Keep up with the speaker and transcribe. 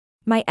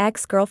My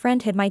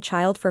ex-girlfriend hid my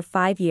child for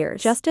 5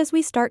 years. Just as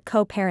we start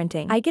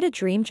co-parenting, I get a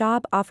dream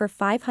job offer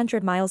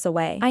 500 miles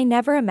away. I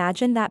never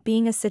imagined that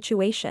being a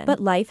situation. But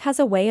life has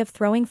a way of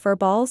throwing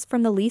furballs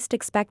from the least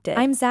expected.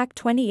 I'm Zach,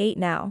 28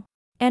 now.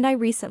 And I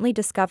recently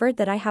discovered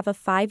that I have a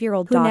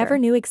 5-year-old daughter who never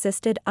knew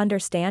existed.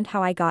 Understand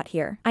how I got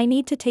here. I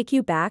need to take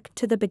you back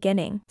to the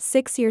beginning.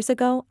 6 years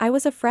ago, I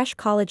was a fresh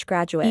college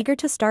graduate, eager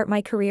to start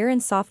my career in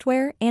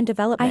software and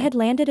development. I had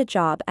landed a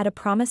job at a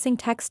promising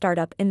tech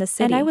startup in the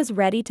city, and I was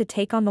ready to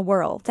take on the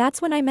world.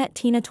 That's when I met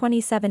Tina,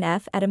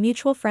 27F, at a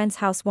mutual friend's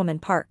house, Woman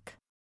Park.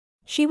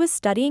 She was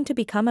studying to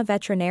become a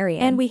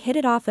veterinarian, and we hit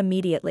it off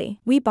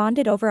immediately. We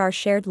bonded over our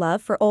shared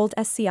love for old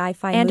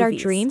sci-fi and movies, our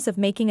dreams of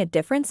making a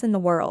difference in the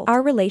world.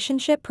 Our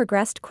relationship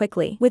progressed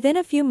quickly. Within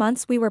a few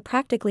months we were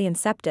practically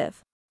inseparable.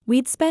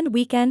 We'd spend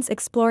weekends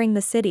exploring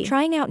the city,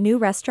 trying out new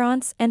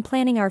restaurants, and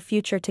planning our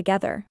future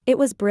together. It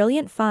was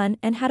brilliant fun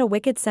and had a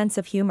wicked sense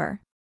of humor.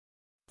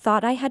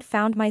 Thought I had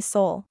found my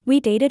soul. We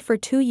dated for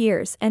 2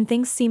 years and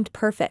things seemed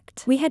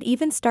perfect. We had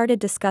even started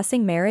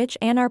discussing marriage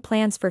and our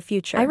plans for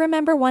future. I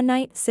remember one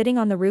night sitting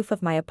on the roof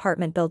of my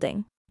apartment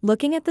building,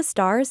 looking at the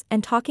stars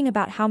and talking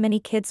about how many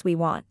kids we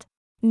want.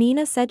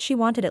 Nina said she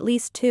wanted at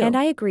least 2, and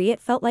I agree. It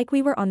felt like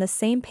we were on the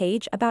same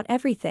page about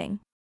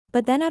everything.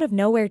 But then out of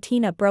nowhere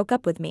Tina broke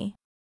up with me.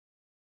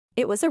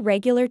 It was a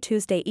regular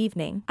Tuesday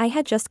evening. I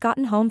had just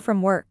gotten home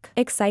from work,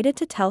 excited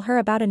to tell her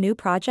about a new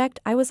project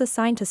I was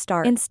assigned to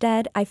start.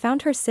 Instead, I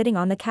found her sitting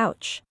on the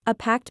couch, a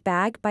packed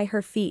bag by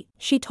her feet.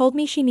 She told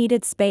me she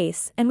needed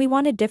space and we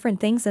wanted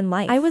different things in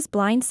life. I was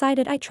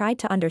blindsided. I tried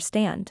to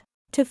understand,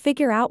 to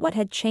figure out what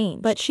had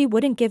changed, but she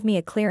wouldn't give me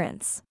a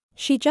clearance.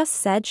 She just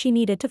said she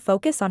needed to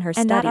focus on her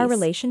studies, and that our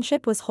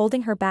relationship was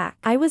holding her back.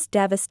 I was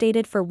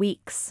devastated for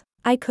weeks.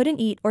 I couldn't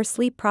eat or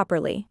sleep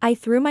properly. I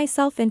threw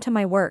myself into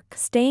my work,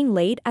 staying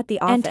late at the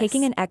office and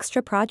taking an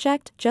extra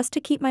project just to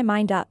keep my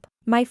mind up.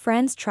 My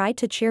friends tried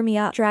to cheer me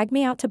up, drag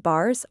me out to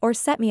bars, or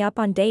set me up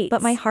on dates,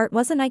 but my heart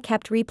wasn't. I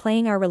kept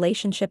replaying our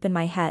relationship in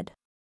my head,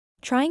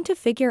 trying to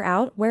figure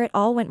out where it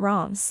all went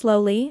wrong.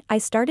 Slowly, I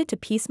started to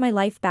piece my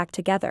life back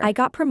together. I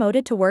got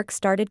promoted to work,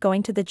 started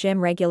going to the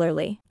gym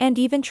regularly, and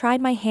even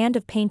tried my hand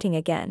of painting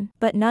again.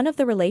 But none of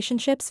the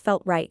relationships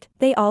felt right.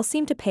 They all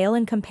seemed to pale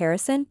in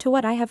comparison to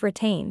what I have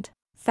retained.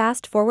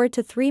 Fast forward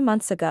to 3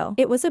 months ago.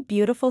 It was a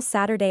beautiful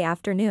Saturday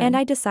afternoon, and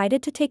I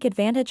decided to take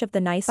advantage of the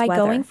nice weather by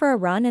going for a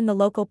run in the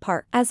local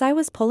park. As I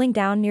was pulling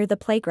down near the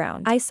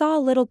playground, I saw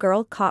a little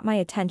girl caught my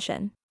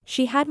attention.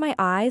 She had my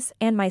eyes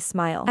and my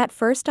smile. At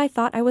first I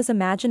thought I was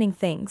imagining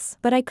things,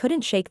 but I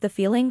couldn't shake the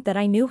feeling that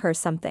I knew her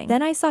something.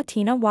 Then I saw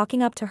Tina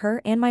walking up to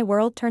her and my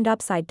world turned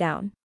upside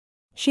down.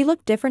 She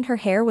looked different. Her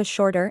hair was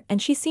shorter and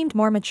she seemed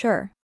more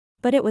mature.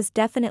 But it was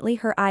definitely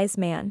her eyes,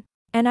 man.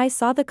 And I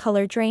saw the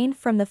color drain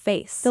from the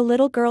face. The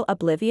little girl,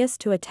 oblivious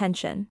to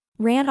attention,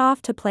 ran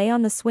off to play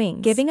on the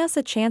swings, giving us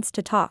a chance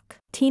to talk.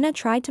 Tina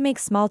tried to make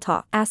small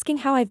talk, asking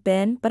how I've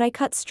been, but I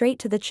cut straight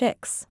to the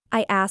chicks.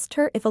 I asked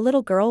her if a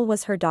little girl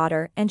was her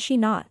daughter, and she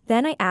nodded.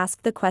 Then I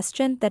asked the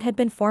question that had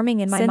been forming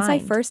in my mind since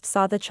I first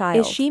saw the child.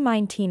 Is she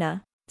mine,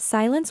 Tina?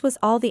 Silence was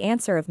all the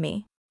answer of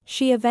me.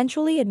 She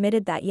eventually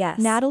admitted that yes,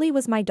 Natalie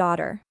was my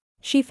daughter.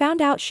 She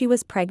found out she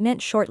was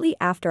pregnant shortly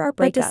after our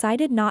breakup, but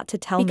decided not to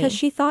tell me because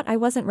she thought I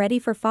wasn't ready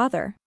for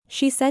father.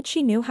 She said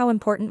she knew how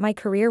important my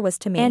career was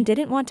to me and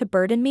didn't want to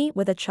burden me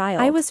with a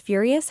child. I was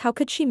furious. How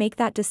could she make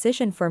that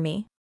decision for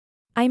me?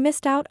 I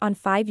missed out on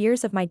 5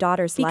 years of my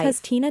daughter's life because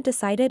Tina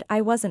decided I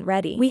wasn't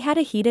ready. We had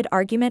a heated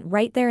argument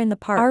right there in the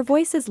park. Our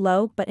voices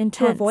low but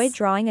intense. To avoid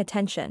drawing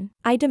attention,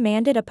 I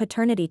demanded a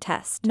paternity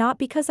test, not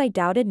because I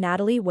doubted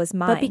Natalie was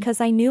mine, but because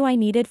I knew I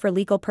needed for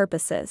legal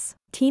purposes.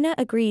 Tina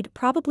agreed,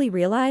 probably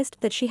realized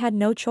that she had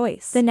no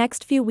choice. The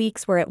next few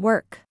weeks were at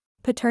work.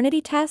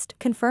 Paternity test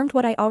confirmed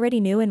what I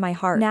already knew in my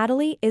heart.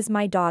 Natalie is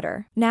my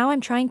daughter. Now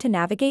I'm trying to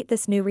navigate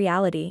this new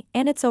reality,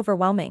 and it's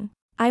overwhelming.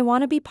 I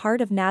want to be part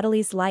of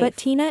Natalie's life, but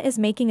Tina is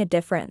making a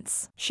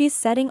difference. She's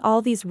setting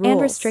all these rules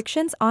and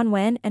restrictions on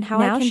when and how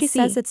now I can see. She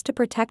says it's to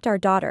protect our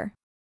daughter.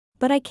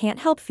 But I can't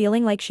help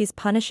feeling like she's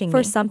punishing me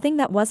for something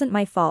that wasn't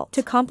my fault.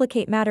 To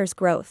complicate matters,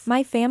 growth.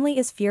 My family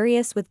is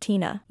furious with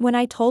Tina. When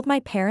I told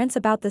my parents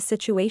about the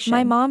situation,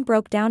 my mom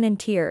broke down in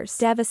tears,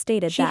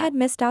 devastated she had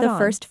missed out on the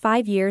first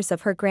 5 years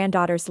of her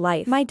granddaughter's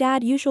life. My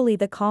dad, usually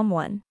the calm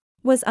one,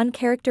 was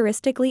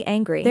uncharacteristically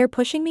angry. They're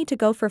pushing me to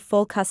go for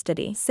full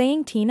custody,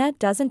 saying Tina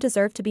doesn't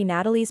deserve to be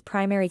Natalie's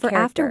primary character.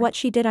 After what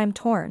she did, I'm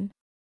torn.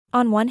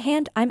 On one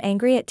hand, I'm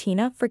angry at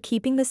Tina for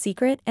keeping the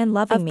secret and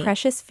loving me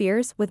precious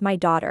fears with my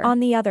daughter.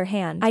 On the other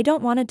hand, I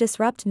don't want to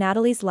disrupt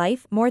Natalie's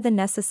life more than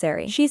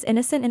necessary. She's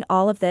innocent in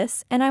all of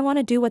this, and I want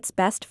to do what's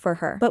best for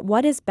her. But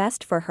what is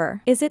best for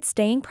her? Is it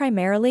staying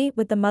primarily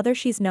with the mother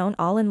she's known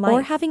all in life,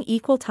 or having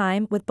equal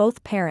time with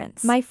both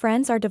parents? My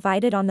friends are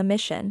divided on the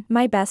mission.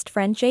 My best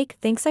friend Jake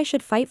thinks I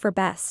should fight for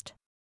best.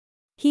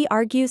 He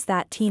argues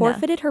that Tina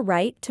forfeited her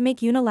right to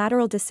make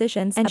unilateral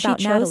decisions and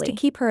about Natalie. She chose to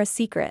keep her a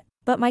secret.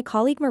 But my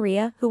colleague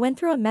Maria, who went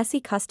through a messy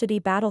custody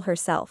battle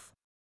herself,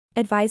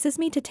 advises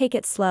me to take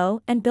it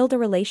slow and build a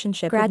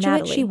relationship with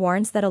Natalie. She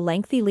warns that a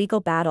lengthy legal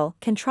battle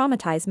can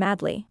traumatize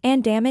madly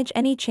and damage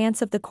any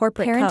chance of the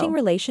corporate parenting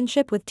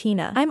relationship with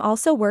Tina. I'm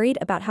also worried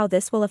about how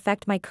this will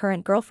affect my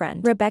current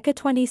girlfriend, Rebecca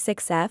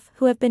 26F,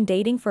 who have been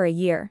dating for a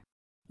year.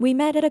 We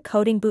met at a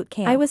coding boot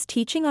camp. I was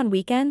teaching on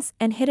weekends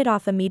and hit it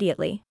off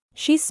immediately.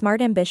 She's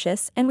smart,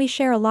 ambitious, and we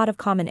share a lot of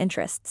common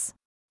interests.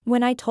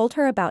 When I told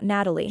her about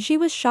Natalie, she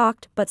was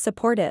shocked but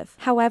supportive.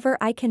 However,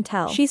 I can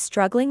tell she's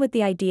struggling with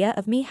the idea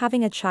of me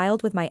having a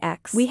child with my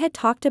ex. We had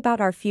talked about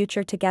our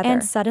future together,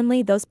 and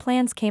suddenly those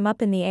plans came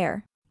up in the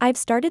air. I've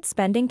started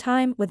spending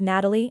time with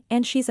Natalie,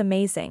 and she's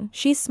amazing.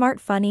 She's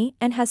smart, funny,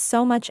 and has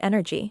so much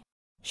energy.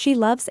 She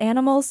loves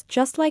animals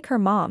just like her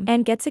mom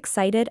and gets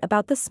excited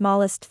about the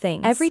smallest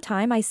things. Every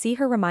time I see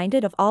her,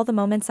 reminded of all the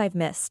moments I've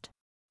missed.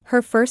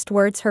 Her first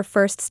words, her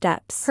first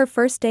steps, her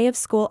first day of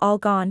school, all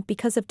gone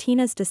because of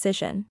Tina's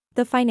decision.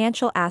 The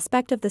financial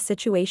aspect of the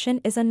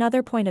situation is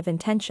another point of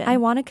intention. I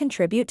want to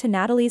contribute to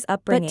Natalie's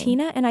upbringing, but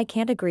Tina and I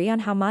can't agree on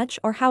how much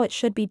or how it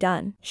should be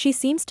done. She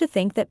seems to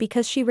think that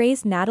because she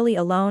raised Natalie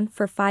alone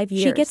for 5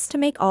 years, she gets to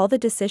make all the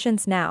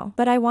decisions now.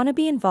 But I want to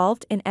be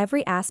involved in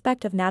every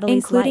aspect of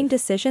Natalie's life, including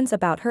decisions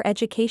about her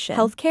education,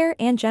 healthcare,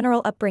 and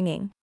general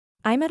upbringing.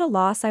 I'm at a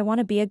loss. I want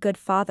to be a good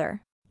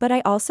father, but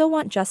I also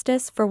want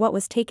justice for what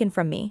was taken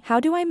from me.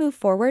 How do I move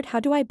forward? How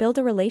do I build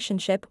a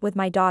relationship with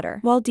my daughter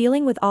while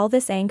dealing with all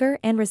this anger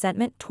and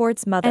resentment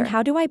towards mother? And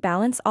how do I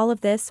balance all of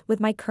this with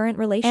my current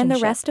relationship and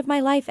the rest of my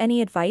life? Any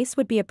advice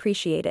would be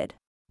appreciated.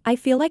 I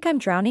feel like I'm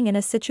drowning in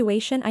a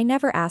situation I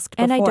never asked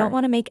before, and I don't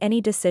want to make any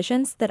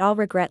decisions that I'll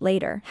regret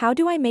later. How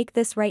do I make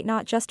this right,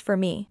 not just for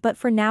me, but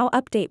for now?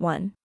 Update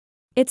 1.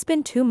 It's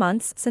been 2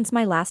 months since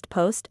my last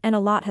post, and a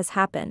lot has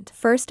happened.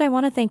 First, I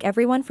want to thank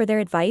everyone for their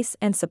advice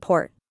and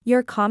support.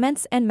 Your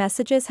comments and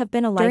messages have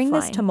been a lifeline during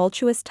this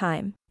tumultuous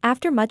time.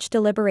 After much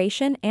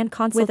deliberation and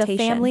consultation with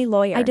a family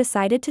lawyer, I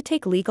decided to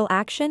take legal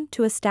action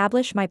to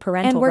establish my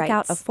parental rights and work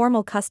out a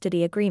formal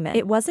custody agreement.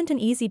 It wasn't an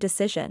easy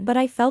decision, but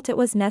I felt it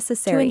was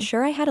necessary to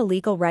ensure I had a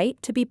legal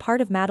right to be part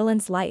of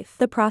Madeline's life.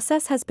 The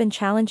process has been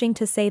challenging,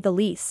 to say the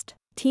least.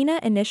 Tina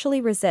initially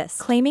resists,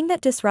 claiming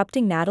that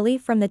disrupting Natalie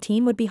from the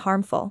team would be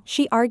harmful.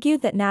 She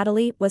argued that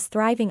Natalie was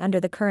thriving under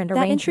the current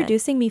arrangement, that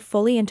introducing me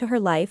fully into her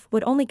life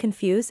would only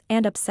confuse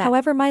and upset.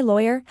 However, my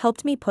lawyer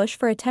helped me push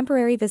for a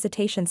temporary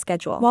visitation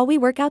schedule while we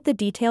work out the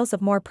details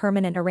of more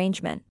permanent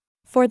arrangement.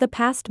 For the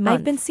past month,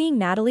 I've been seeing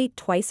Natalie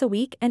twice a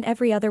week and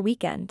every other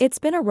weekend. It's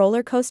been a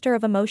roller coaster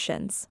of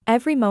emotions.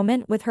 Every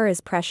moment with her is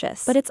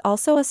precious, but it's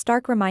also a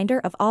stark reminder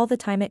of all the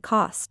time it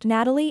cost.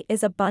 Natalie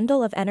is a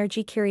bundle of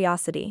energy,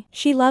 curiosity.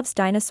 She loves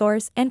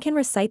dinosaurs and can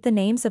recite the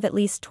names of at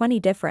least 20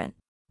 different.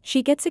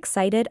 She gets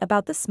excited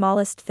about the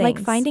smallest things,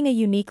 like finding a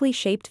uniquely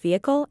shaped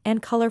vehicle and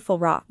colorful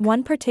rock.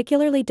 One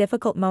particularly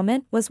difficult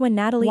moment was when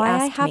Natalie asked me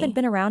why I haven't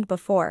been around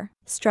before.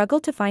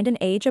 Struggled to find an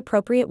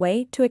age-appropriate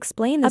way to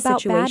explain the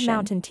situation about Bad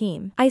Mountain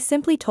Team. I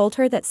simply told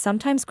her that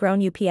sometimes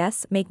grown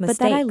UPS make mistakes,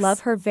 but that I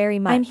love her very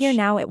much. I'm here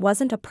now. It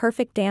wasn't a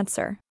perfect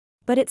answer,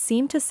 but it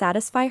seemed to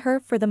satisfy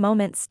her for the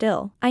moment.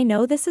 Still, I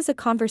know this is a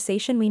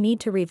conversation we need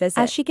to revisit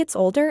as she gets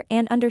older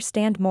and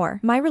understand more.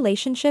 My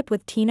relationship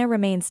with Tina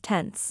remains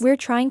tense. We're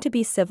trying to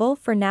be civil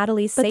for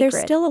Natalie's sake, but there's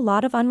still a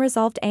lot of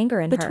unresolved anger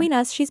in her. Between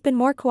us, she's been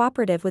more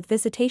cooperative with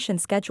visitation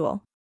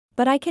schedule,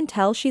 but I can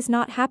tell she's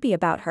not happy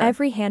about her.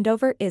 Every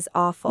handover is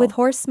awful, with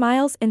horse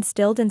smiles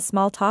instilled in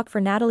small talk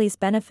for Natalie's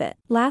benefit.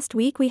 Last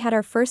week we had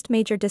our first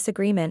major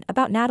disagreement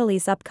about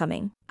Natalie's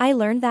upcoming. I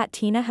learned that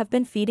Tina have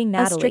been feeding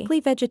Natalie a strictly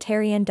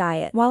vegetarian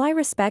diet. While I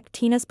respect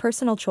Tina's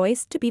personal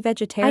choice to be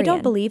vegetarian, I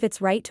don't believe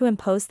it's right to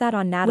impose that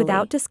on Natalie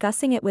without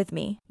discussing it with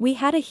me. We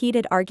had a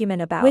heated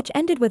argument about which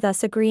ended with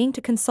us agreeing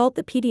to consult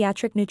the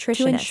pediatric nutritionist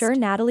to ensure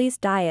Natalie's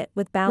diet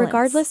with balance,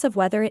 regardless of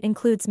whether it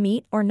includes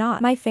meat or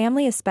not. My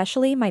family,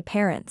 especially my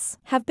parents,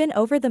 have been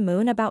over the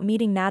moon about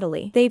meeting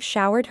Natalie. They've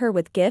showered her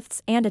with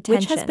gifts and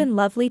attention, which has been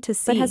lovely to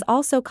see, but has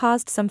also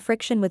caused some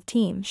friction with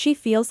team. She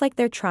feels like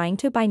they're trying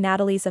to buy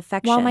Natalie's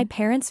affection, while my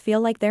parents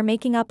feel like they're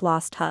making up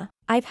lost her.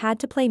 I've had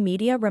to play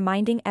media,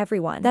 reminding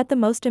everyone that the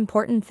most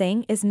important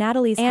thing is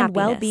Natalie's happiness and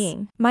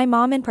well-being. My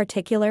mom in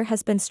particular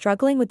has been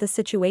struggling with the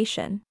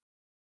situation.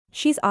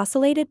 She's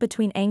oscillated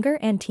between anger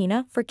and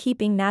Tina for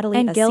keeping Natalie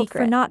and guilt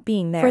for not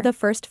being there. For the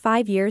first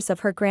 5 years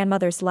of her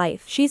grandmother's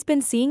life, she's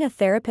been seeing a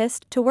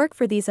therapist to work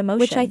for these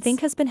emotions, which I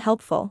think has been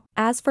helpful.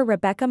 As for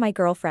Rebecca, my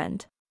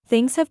girlfriend,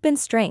 things have been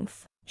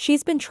strength.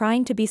 She's been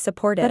trying to be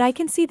supportive, but I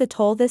can see the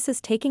toll this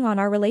is taking on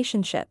our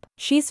relationship.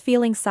 She's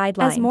feeling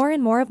sidelined as more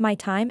and more of my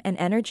time and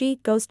energy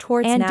goes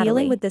towards Natalie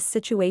dealing with this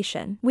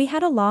situation. We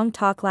had a long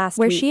talk last week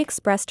where she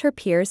expressed her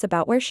fears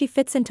about where she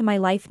fits into my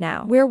life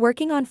now. We're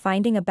working on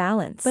finding a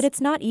balance, but it's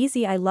not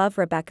easy. I love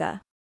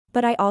Rebecca,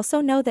 but I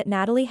also know that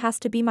Natalie has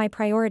to be my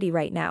priority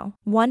right now.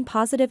 One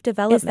positive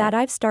development is that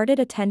I've started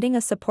attending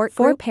a support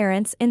group for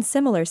parents in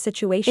similar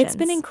situations. It's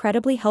been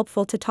incredibly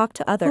helpful to talk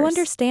to others who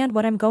understand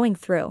what I'm going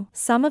through.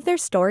 Some of their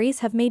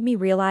stories have made me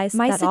realize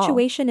my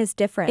situation is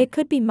different. It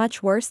could be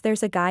much worse.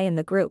 There's a guy in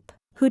the group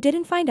who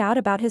didn't find out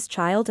about his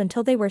child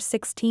until they were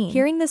 16.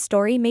 Hearing this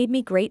story made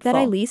me grateful that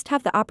I at least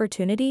have the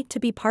opportunity to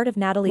be part of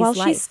Natalie's life.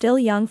 While she's still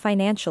young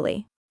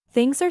financially,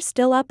 things are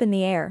still up in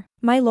the air.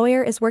 My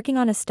lawyer is working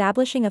on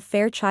establishing a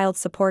fair child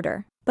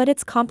supporter, but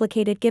it's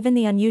complicated given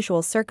the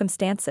unusual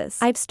circumstances.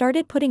 I've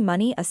started putting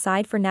money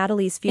aside for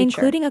Natalie's future,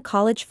 including a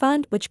college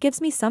fund, which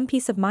gives me some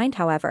peace of mind.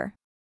 However,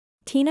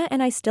 Tina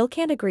and I still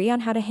can't agree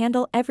on how to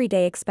handle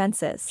everyday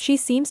expenses. She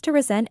seems to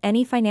resent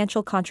any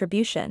financial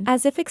contribution,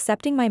 as if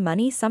accepting my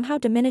money somehow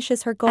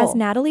diminishes her goal as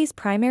Natalie's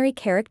primary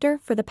character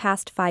for the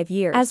past 5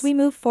 years. As we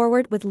move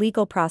forward with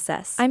legal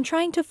process, I'm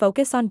trying to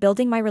focus on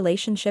building my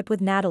relationship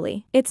with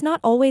Natalie. It's not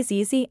always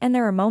easy, and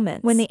there are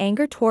moments when the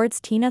anger towards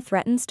Tina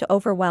threatens to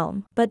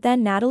overwhelm, but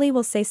then Natalie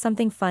will say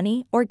something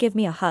funny or give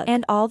me a hug,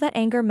 and all that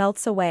anger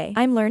melts away.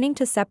 I'm learning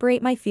to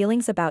separate my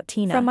feelings about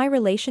Tina from my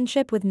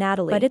relationship with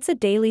Natalie, but it's a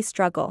daily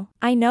struggle.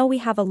 I know we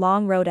have a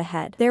long road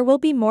ahead. There will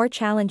be more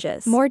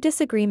challenges, more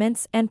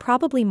disagreements, and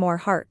probably more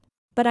heart.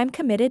 But I'm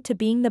committed to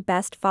being the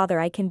best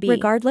father I can be,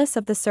 regardless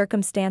of the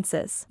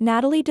circumstances.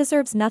 Natalie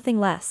deserves nothing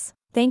less.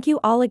 Thank you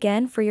all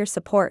again for your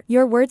support.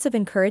 Your words of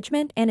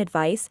encouragement and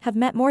advice have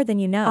meant more than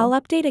you know. I'll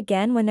update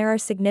again when there are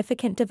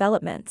significant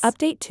developments.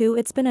 Update 2: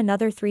 It's been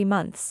another 3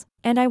 months,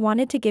 and I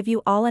wanted to give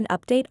you all an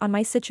update on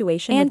my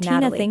situation with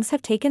Natalie. And Tina, things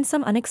have taken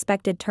some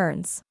unexpected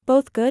turns,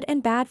 both good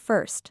and bad.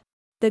 First,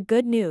 the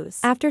good news.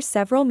 After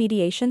several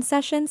mediation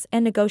sessions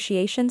and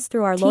negotiations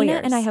through our lawyers,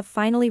 Tina and I have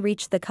finally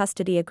reached the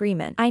custody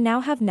agreement. I now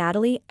have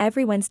Natalie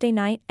every Wednesday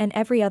night and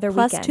every other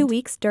weekend, plus 2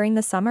 weeks during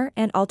the summer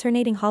and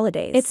alternating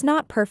holidays. It's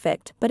not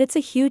perfect, but it's a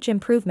huge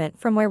improvement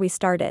from where we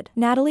started.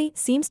 Natalie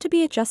seems to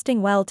be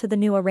adjusting well to the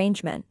new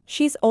arrangement.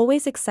 She's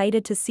always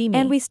excited to see me,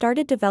 and we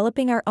started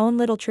developing our own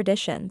little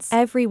traditions.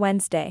 Every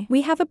Wednesday,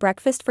 we have a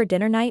breakfast for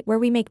dinner night where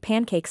we make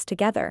pancakes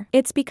together.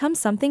 It's become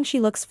something she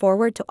looks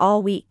forward to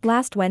all week.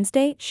 Last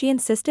Wednesday, she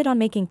insisted on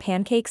making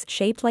pancakes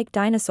shaped like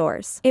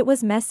dinosaurs. It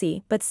was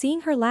messy, but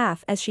seeing her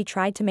laugh as she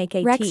tried to make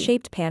a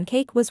Rex-shaped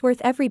pancake was worth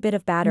every bit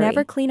of battery.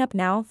 Never clean up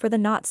now for the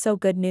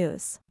not-so-good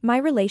news. My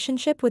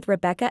relationship with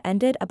Rebecca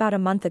ended about a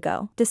month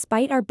ago.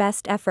 Despite our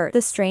best effort,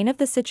 the strain of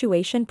the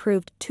situation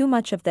proved too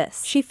much of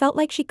this. She felt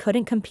like she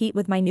couldn't compete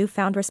with my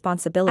newfound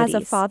responsibilities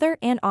as a father,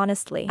 and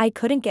honestly, I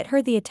couldn't get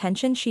her the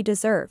attention she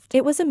deserved.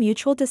 It was a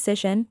mutual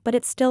decision, but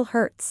it still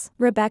hurts.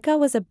 Rebecca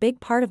was a big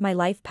part of my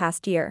life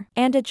past year,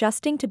 and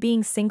adjusting to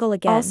being single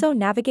again, also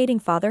navigating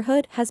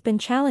fatherhood, has been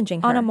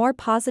challenging her. On a more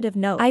positive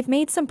note, I've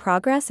made some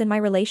progress in my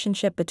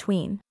relationship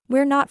between.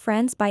 We're not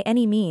friends by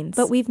any means,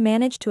 but we've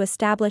managed to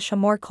establish a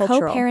more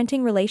cultural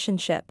co-parenting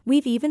relationship.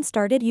 We've even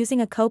started using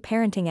a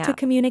co-parenting app to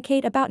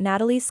communicate about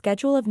Natalie's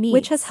schedule of needs,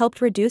 which has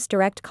helped reduce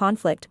direct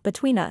conflict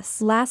between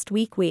us. Last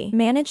week we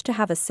managed to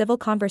have a civil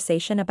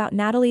conversation about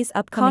Natalie's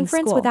upcoming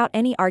conference without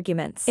any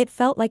arguments. It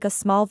felt like a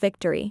small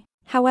victory.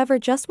 However,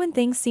 just when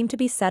things seemed to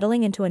be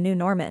settling into a new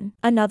normal,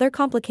 another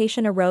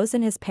complication arose,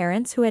 and his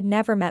parents, who had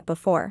never met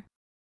before,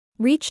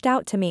 reached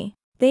out to me.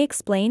 They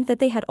explained that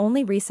they had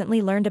only recently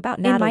learned about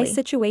Natalie. In my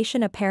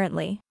situation,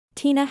 apparently,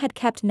 Tina had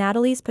kept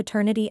Natalie's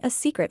paternity a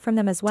secret from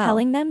them as well,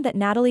 telling them that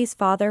Natalie's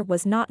father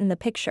was not in the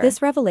picture.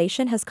 This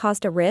revelation has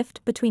caused a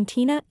rift between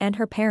Tina and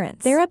her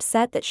parents. They're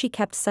upset that she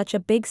kept such a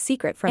big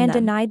secret from them and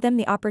denied them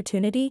the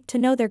opportunity to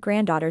know their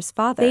granddaughter's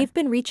father. They've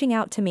been reaching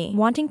out to me,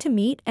 wanting to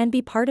meet and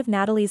be part of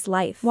Natalie's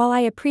life. While I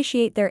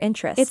appreciate their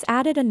interest, it's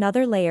added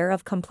another layer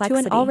of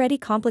complexity to an already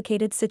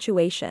complicated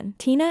situation.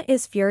 Tina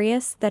is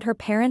furious that her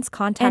parents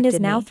contacted me and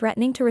is now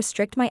threatening to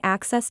restrict my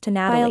access to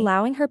Natalie by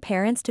allowing her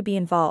parents to be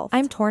involved.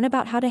 I'm torn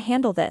about how to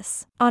handle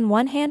this. On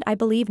one hand, I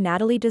believe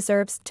Natalie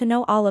deserves to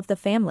know all of the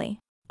family.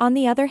 On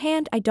the other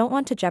hand, I don't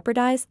want to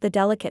jeopardize the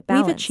delicate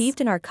balance we've achieved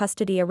in our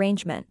custody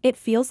arrangement. It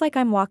feels like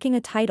I'm walking a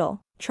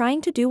tightrope,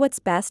 trying to do what's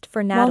best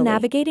for Natalie while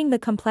navigating the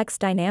complex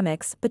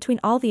dynamics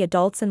between all the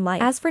adults in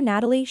life. As for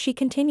Natalie, she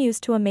continues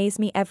to amaze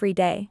me every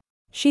day.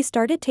 She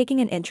started taking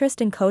an interest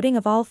in coding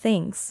of all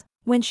things.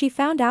 When she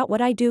found out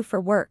what I do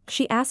for work,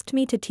 she asked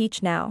me to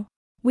teach now.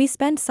 We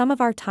spend some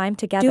of our time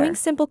together doing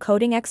simple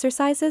coding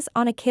exercises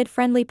on a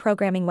kid-friendly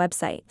programming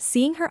website.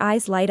 Seeing her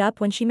eyes light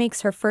up when she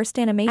makes her first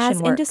animation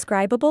work,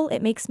 indescribable.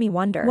 It makes me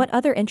wonder what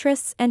other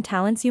interests and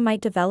talents you might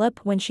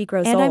develop when she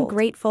grows old. And I'm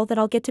grateful that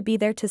I'll get to be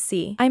there to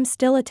see. I'm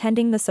still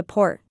attending the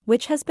support,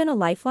 which has been a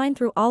lifeline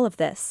through all of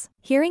this.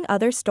 Hearing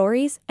other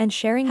stories and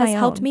sharing my own has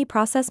helped me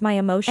process my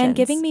emotions and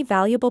giving me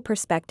valuable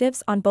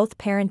perspectives on both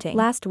parenting.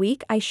 Last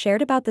week, I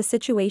shared about the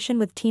situation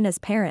with Tina's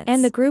parents,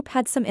 and the group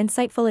had some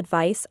insightful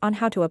advice on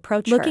how to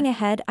approach her. Looking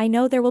ahead, I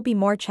know there will be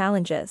more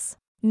challenges.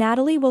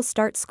 Natalie will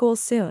start school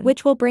soon,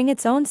 which will bring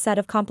its own set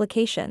of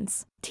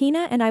complications.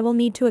 Tina and I will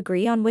need to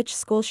agree on which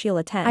school she'll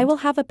attend. I will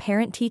have a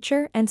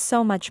parent-teacher and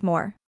so much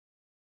more.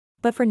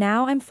 But for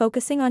now I'm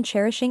focusing on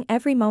cherishing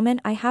every moment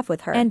I have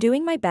with her and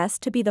doing my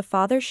best to be the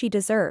father she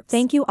deserves.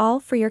 Thank you all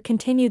for your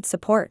continued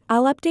support.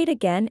 I'll update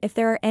again if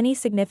there are any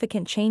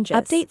significant changes.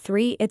 Update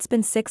 3. It's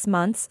been 6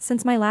 months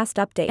since my last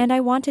update, and I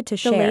wanted to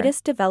share the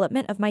latest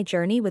development of my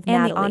journey with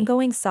Natalie and the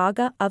ongoing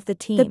saga of the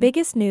team. The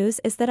biggest news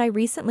is that I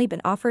recently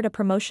been offered a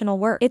promotional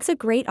work. It's a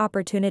great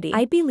opportunity.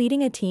 I'd be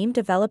leading a team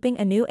developing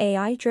a new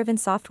AI-driven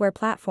software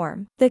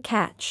platform. The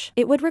catch: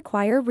 it would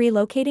require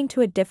relocating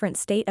to a different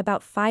state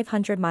about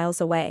 500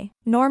 miles away.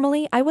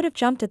 Normally, I would have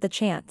jumped at the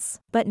chance,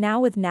 but now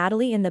with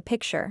Natalie in the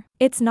picture,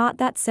 it's not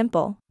that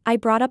simple. I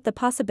brought up the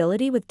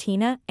possibility with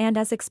Tina, and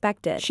as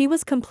expected, she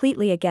was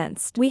completely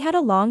against. We had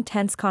a long,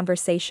 tense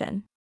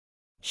conversation.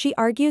 She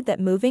argued that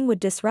moving would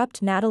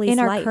disrupt Natalie's life.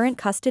 In our current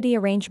custody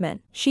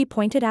arrangement, she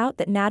pointed out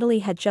that Natalie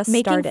had just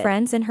started making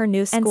friends in her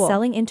new school and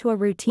selling into a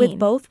routine. With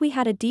both, we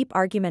had a deep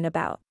argument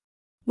about.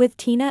 With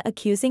Tina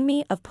accusing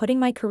me of putting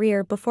my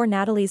career before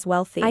Natalie's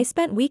wealthy, I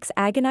spent weeks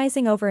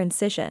agonizing over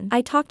incision.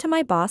 I talked to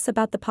my boss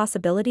about the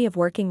possibility of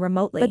working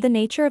remotely, but the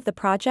nature of the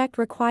project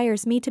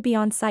requires me to be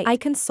on site. I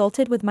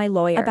consulted with my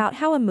lawyer about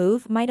how a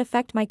move might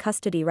affect my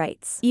custody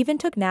rights. Even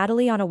took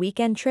Natalie on a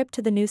weekend trip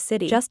to the new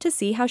city just to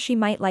see how she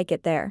might like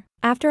it there.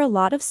 After a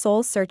lot of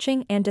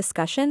soul-searching and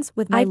discussions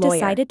with my lawyer, I've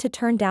decided to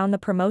turn down the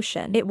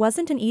promotion. It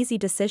wasn't an easy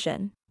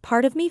decision.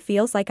 Part of me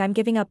feels like I'm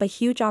giving up a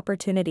huge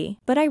opportunity,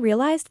 but I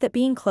realized that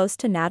being close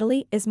to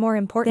Natalie is more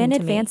important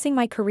than advancing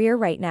my career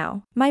right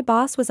now. My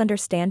boss was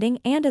understanding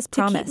and as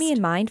promised, to keep me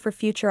in mind for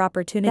future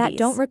opportunities that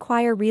don't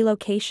require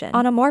relocation.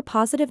 On a more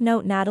positive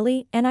note,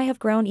 Natalie and I have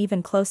grown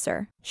even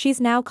closer.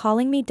 She's now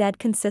calling me dead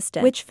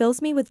consistent, which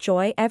fills me with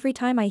joy every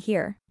time I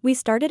hear. We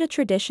started a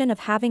tradition of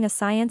having a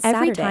science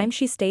Saturday every time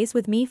she stays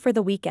with me for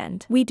the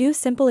weekend. We do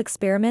simple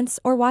experiments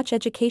or watch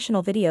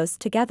educational videos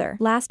together.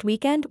 Last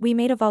weekend, we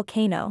made a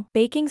volcano,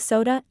 baking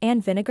soda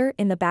and vinegar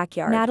in the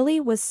backyard.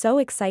 Natalie was so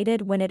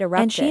excited when it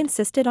erupted, and she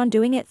insisted on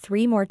doing it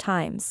 3 more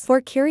times.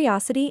 For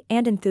curiosity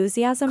and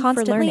enthusiasm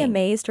constantly for learning.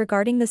 Amazed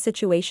regarding the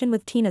situation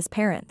with Tina's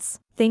parents.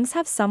 Things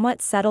have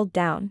somewhat settled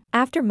down.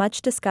 After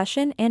much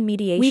discussion and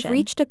mediation, we've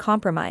reached a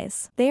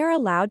compromise. They are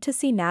allowed to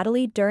see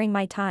Natalie during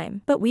my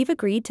time, but we've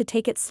agreed to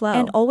take it slow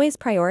and always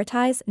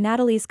prioritize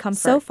Natalie's comfort.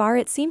 So far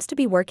it seems to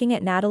be working.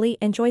 Natalie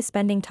enjoys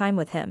spending time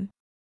with him,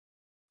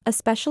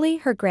 especially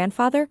her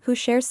grandfather, who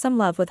shares some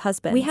love with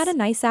husbands. We had a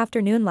nice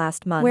afternoon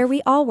last month where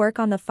we all work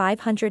on the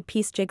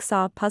 500-piece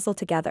jigsaw puzzle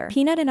together.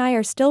 Peanut and I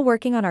are still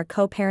working on our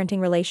co-parenting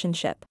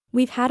relationship.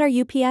 We've had our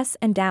ups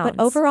and downs,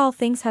 but overall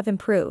things have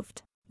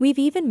improved. We've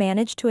even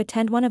managed to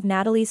attend one of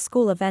Natalie's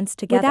school events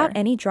together without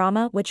any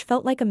drama, which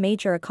felt like a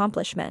major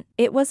accomplishment.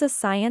 It was a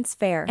science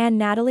fair, and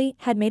Natalie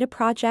had made a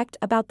project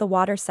about the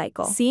water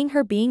cycle. Seeing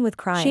her being with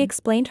crying, she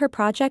explained her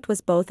project was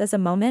both as a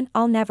moment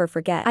I'll never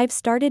forget. I've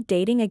started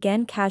dating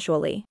again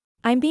casually.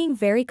 I'm being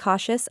very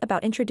cautious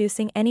about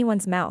introducing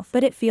anyone's mouth,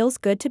 but it feels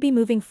good to be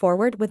moving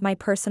forward with my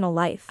personal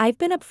life. I've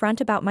been upfront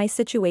about my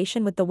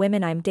situation with the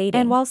women I'm dating,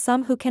 and while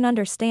some who can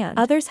understand,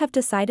 others have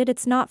decided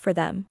it's not for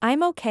them.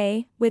 I'm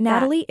okay with that.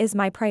 Natalie is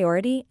my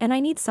priority, and I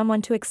need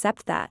someone to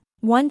accept that.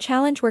 One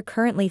challenge we're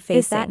currently facing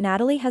is that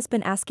Natalie has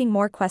been asking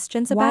more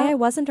questions about why I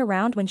wasn't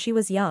around when she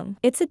was young.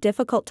 It's a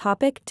difficult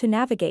topic to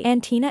navigate,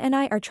 and Tina and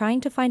I are trying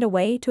to find a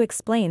way to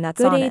explain that's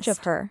good honest. Age of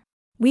her.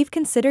 We've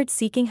considered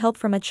seeking help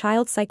from a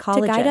child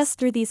psychologist to guide us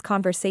through these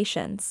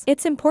conversations.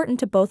 It's important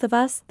to both of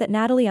us that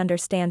Natalie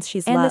understands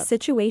she's loved, and the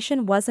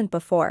situation wasn't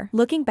before.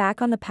 Looking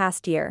back on the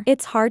past year,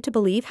 it's hard to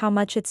believe how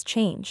much it's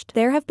changed.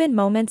 There have been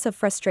moments of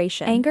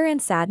frustration, anger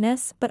and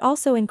sadness, but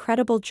also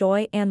incredible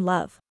joy and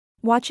love.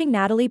 Watching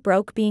Natalie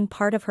broke being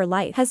part of her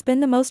life has been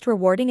the most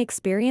rewarding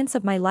experience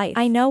of my life.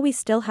 I know we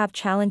still have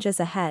challenges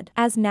ahead.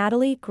 As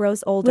Natalie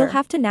grows older, we'll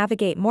have to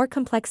navigate more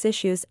complex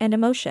issues and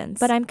emotions,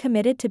 but I'm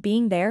committed to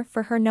being there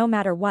for her no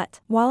matter what.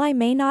 While I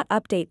may not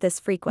update this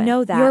frequent,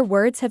 know that your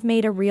words have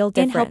made a real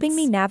difference in helping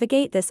me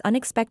navigate this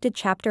unexpected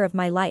chapter of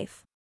my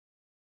life.